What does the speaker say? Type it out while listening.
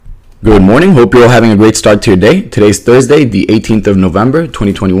Good morning. Hope you're all having a great start to your day. Today's Thursday, the 18th of November,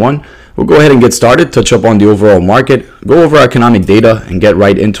 2021. We'll go ahead and get started, touch up on the overall market, go over our economic data, and get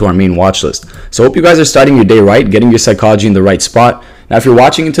right into our main watch list. So hope you guys are starting your day right, getting your psychology in the right spot. Now, if you're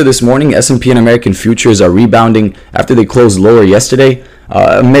watching into this morning, S&P and American futures are rebounding after they closed lower yesterday.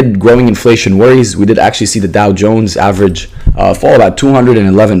 Amid growing inflation worries, we did actually see the Dow Jones average fall about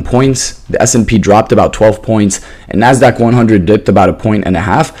 211 points. The S&P dropped about 12 points, and NASDAQ 100 dipped about 1.5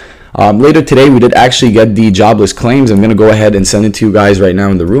 points. Later today, we did actually get the jobless claims. I'm going to go ahead and send it to you guys right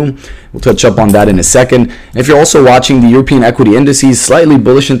now in the room. We'll touch up on that in a second. And if you're also watching the European equity indices, slightly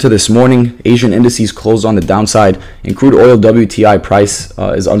bullish into this morning. Asian indices closed on the downside, and crude oil WTI price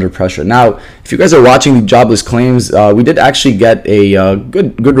is under pressure. Now, if you guys are watching the jobless claims, we did actually get a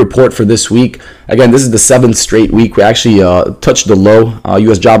good report for this week. Again, this is the 7th straight week. We actually touched the low.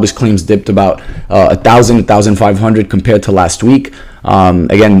 U.S. jobless claims dipped about 1,500 compared to last week.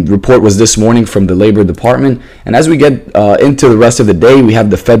 Again, report was this morning from the Labor Department. And as we get into the rest of the day, we have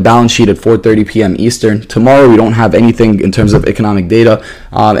the Fed balance sheet at 4:30 p.m. Eastern. Tomorrow, we don't have anything in terms of economic data.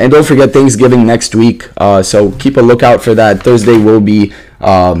 And don't forget Thanksgiving next week. So keep a lookout for that. Thursday will be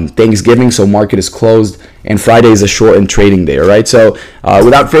Thanksgiving, so market is closed, and Friday is a shortened trading day. All right, so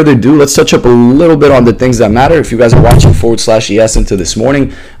without further ado, let's touch up a little bit on the things that matter. If you guys are watching /ES into this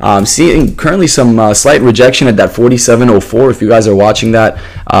morning, seeing currently some slight rejection at that 47.04. If you guys are watching that,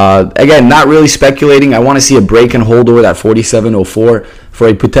 again, not really speculating. I want to see a break and hold over that 47.04 for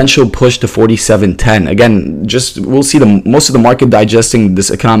a potential push to 47.10. Again, just we'll see most of the market digesting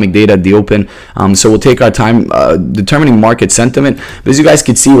this economic data at the open. So we'll take our time determining market sentiment. But as you guys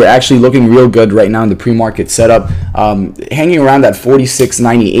can see, we're actually looking real good right now in the pre-market setup, hanging around that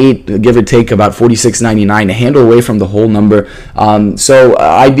 46.98, give or take about 46.99, a handle away from the whole number. So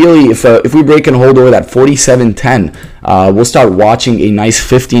ideally, if we break and hold over that 47.10, we'll start watching a nice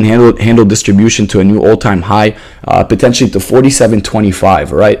 15 handle distribution to a new all-time high, potentially to 47.25. All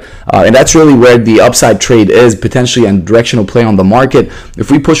right, and that's really where the upside trade is, potentially, and directional play on the market. If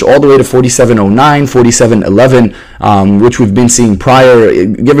we push all the way to 47.09, 47.11, which we've been seeing prior,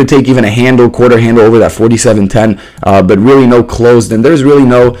 give or take even a quarter handle over that 47.10, but really no close, then there's really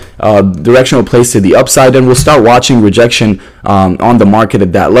no directional place to the upside, and we'll start watching rejection on the market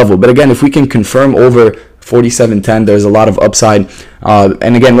at that level. But again, if we can confirm over 47.10, there's a lot of upside.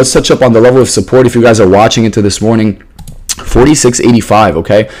 And again, let's touch up on the level of support. If you guys are watching into this morning, 46.85,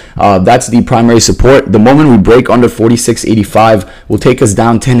 okay, that's the primary support. The moment we break under 46.85 will take us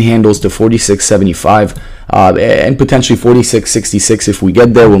down 10 handles to 46.75, and potentially 46.66 if we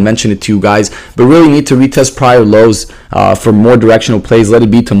get there. We'll mention it to you guys, but really need to retest prior lows for more directional plays. Let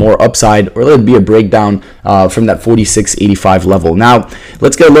it be to more upside, or let it be a breakdown from that 46.85 level. Now,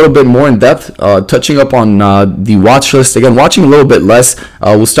 let's get a little bit more in depth, touching up on the watch list. Again, watching a little bit less.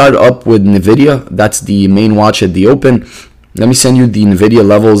 We'll start up with NVIDIA. That's the main watch at the open. Let me send you the NVIDIA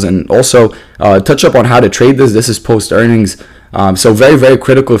levels, and also touch up on how to trade this. This is post earnings. So very, very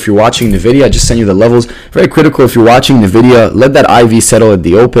critical if you're watching NVIDIA. I just sent you the levels. Very critical if you're watching NVIDIA. Let that IV settle at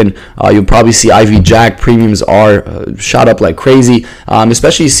the open. You'll probably see IV Jack premiums are shot up like crazy,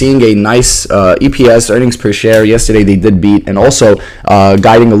 especially seeing a nice EPS, earnings per share. Yesterday they did beat, and also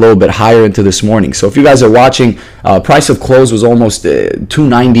guiding a little bit higher into this morning. So if you guys are watching, price of close was almost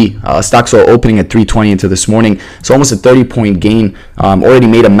 290. Stocks are opening at 320 into this morning. So almost a 30-point gain. Already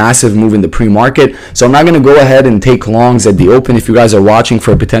made a massive move in the pre-market. So I'm not going to go ahead and take longs at the open. If you guys are watching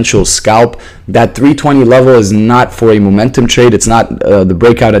for a potential scalp, that 320 level is not for a momentum trade. It's not the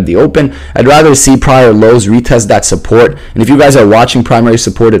breakout at the open. I'd rather see prior lows retest that support. And if you guys are watching primary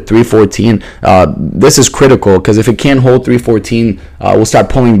support at 314, this is critical, because if it can't hold 314, we'll start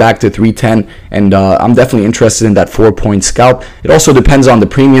pulling back to 310. And I'm definitely interested in that 4-point scalp. It also depends on the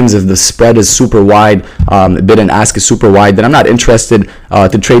premiums. If the spread is super wide, bid and ask is super wide, then I'm not interested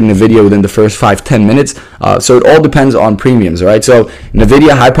to trade NVIDIA within the first 5-10 minutes. So it all depends on premiums. All right, so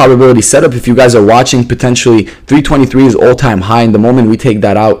NVIDIA high probability setup. If you guys are watching, potentially 323 is all-time high, and the moment we take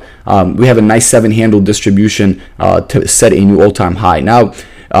that out, we have a nice 7-handle distribution to set a new all-time high. Now,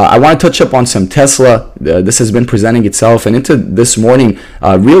 I want to touch up on some Tesla. This has been presenting itself, and into this morning,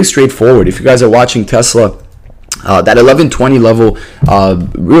 really straightforward. If you guys are watching Tesla, that 1120 level,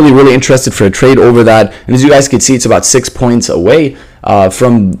 really interested for a trade over that. And as you guys can see, it's about 6 points away.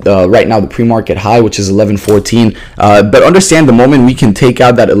 from right now the pre-market high, which is 11.14. But understand the moment we can take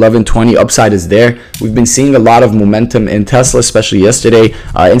out that 11.20 upside is there. We've been seeing a lot of momentum in Tesla, especially yesterday,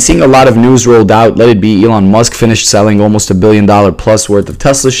 and seeing a lot of news rolled out. Let it be Elon Musk finished selling almost $1 billion plus worth of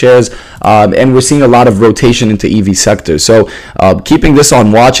Tesla shares, and we're seeing a lot of rotation into EV sectors. So keeping this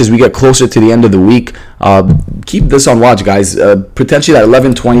on watch as we get closer to the end of the week. Keep this on watch, guys. Potentially that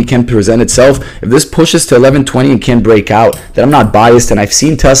 11.20 can present itself. If this pushes to 11.20 and can break out, then I'm not biased, and I've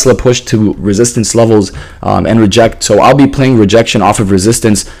seen Tesla push to resistance levels and reject. So I'll be playing rejection off of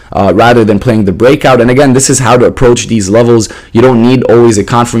resistance rather than playing the breakout. And again, this is how to approach these levels. You don't need always a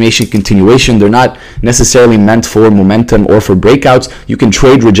confirmation continuation. They're not necessarily meant for momentum or for breakouts. You can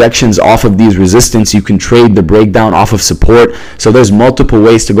trade rejections off of these resistance. You can trade the breakdown off of support. So there's multiple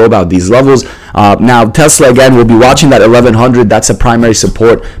ways to go about these levels. Now Tesla, again, we'll be watching that 1100. That's a primary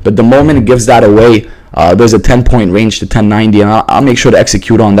support, but the moment it gives that away, there's a 10-point range to 1090, and I'll make sure to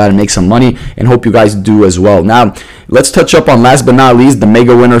execute on that and make some money, and hope you guys do as well. Now let's touch up on, last but not least, the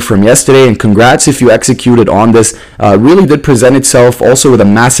mega winner from yesterday, and congrats if you executed on this. Really did present itself also with a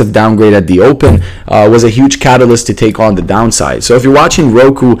massive downgrade at the open. Was a huge catalyst to take on the downside. So if you're watching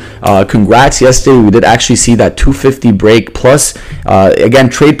Roku, congrats. Yesterday we did actually see that 250 break plus. Again,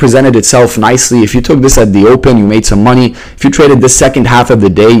 trade presented itself nicely. If you took this at the open, you made some money. If you traded this second half of the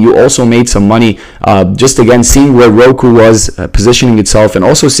day, you also made some money. Just again seeing where Roku was positioning itself, and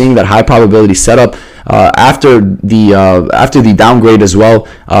also seeing that high probability setup after the downgrade as well,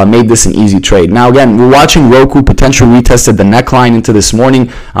 made this an easy trade. Now again, we're watching Roku potential retested the neckline into this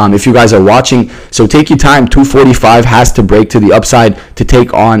morning, if you guys are watching. So take your time. 245 has to break to the upside to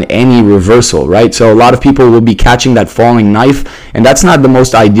take on any reversal, right? So a lot of people will be catching that falling knife, and that's not the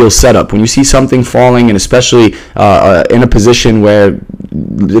most ideal setup. When you see something falling, and especially in a position where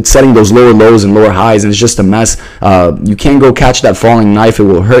it's setting those lower lows and lower highs and it's just a mess, you can't go catch that falling knife. It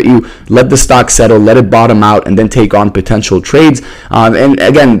will hurt you. Let the stock settle, let it bottom out, and then take on potential trades. And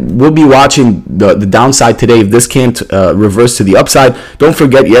again, we'll be watching the downside today if this can't reverse to the upside. Don't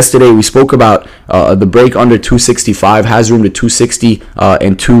forget, yesterday we spoke about the break under 265 has room to 260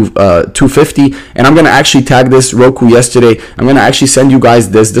 and 250, and I'm going to actually tag this Roku yesterday. I'm going to actually send you guys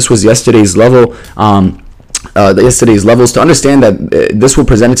this was yesterday's level. Yesterday's levels, to understand that this will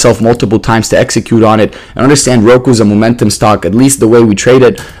present itself multiple times, to execute on it and understand Roku's a momentum stock, at least the way we trade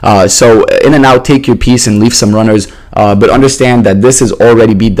it. So in and out, take your piece and leave some runners. But understand that this is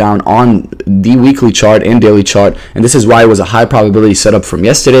already beat down on the weekly chart and daily chart, and this is why it was a high probability setup from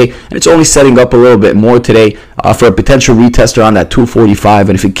yesterday, and it's only setting up a little bit more today for a potential retest around that 245.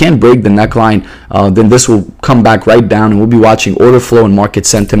 And if it can't break the neckline, then this will come back right down, and we'll be watching order flow and market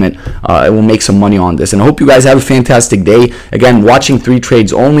sentiment, and we'll make some money on this. And I hope you guys have a fantastic day. Again, watching 3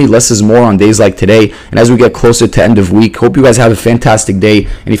 trades only, less is more on days like today, and as we get closer to end of week, hope you guys have a fantastic day.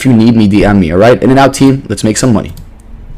 And if you need me, DM me. All right, In and Out team, let's make some money.